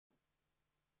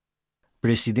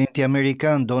Presidenti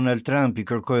Amerikan Donald Trump i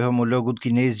kërkoi homologut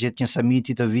kinez gjatë një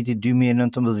samiti të vitit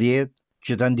 2019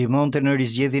 që ta ndihmonte në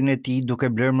rizgjedhjen e tij duke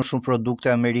blerë më shumë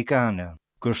produkte amerikane.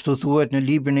 Kështu thuhet në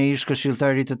librin e ish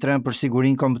këshilltarit të Trump për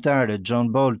sigurinë kombëtare, John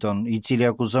Bolton, i cili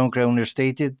akuzon kreun e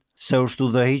shtetit se u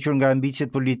shtu udhëhequr nga ambicet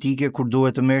politike kur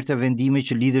duhet të merrte vendime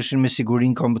që lidheshin me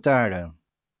sigurinë kombëtare.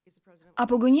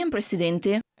 Apo gënjen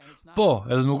presidenti? Po,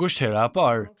 edhe nuk është hera e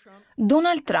parë.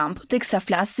 Donald Trump, teksa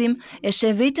flasim, e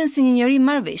sheh veten si një njeri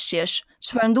marrëveshjesh.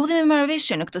 Çfarë ndodhi me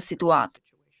marrëveshje në këtë situatë?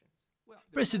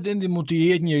 Presidenti mund të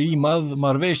jetë njeri i madh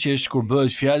marrëveshjesh kur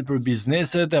bëhet fjalë për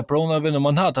bizneset e pronave në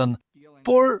Manhattan,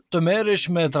 por të merresh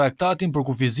me traktatin për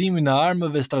kufizimin e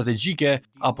armëve strategjike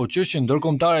apo çështje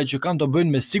ndërkombëtare që kanë të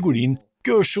bëjnë me sigurinë,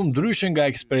 kjo është shumë ndryshe nga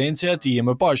eksperjenca e tij e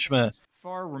mëparshme.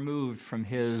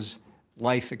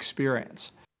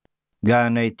 Nga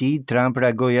ana e tij, Trump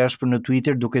reagoi ashpër në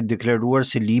Twitter duke deklaruar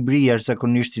se libri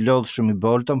jashtëzakonisht i lodhshëm i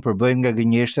Bolton përbëhet nga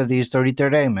gënjeshtra dhe histori të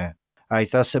reme. Ai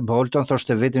tha se Bolton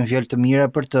thoshte vetëm fjalë të mira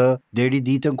për të deri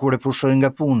ditën kur e pushoi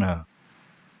nga puna.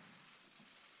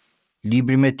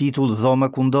 Libri me titull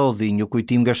Dhoma ku ndodhi, një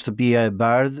kujtim nga shtëpia e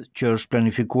bardhë, që është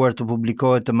planifikuar të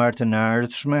publikohet të martën e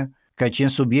ardhshme, ka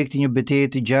qenë subjekti një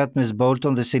betejë të gjatë mes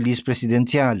Bolton dhe selisë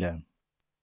presidenciale.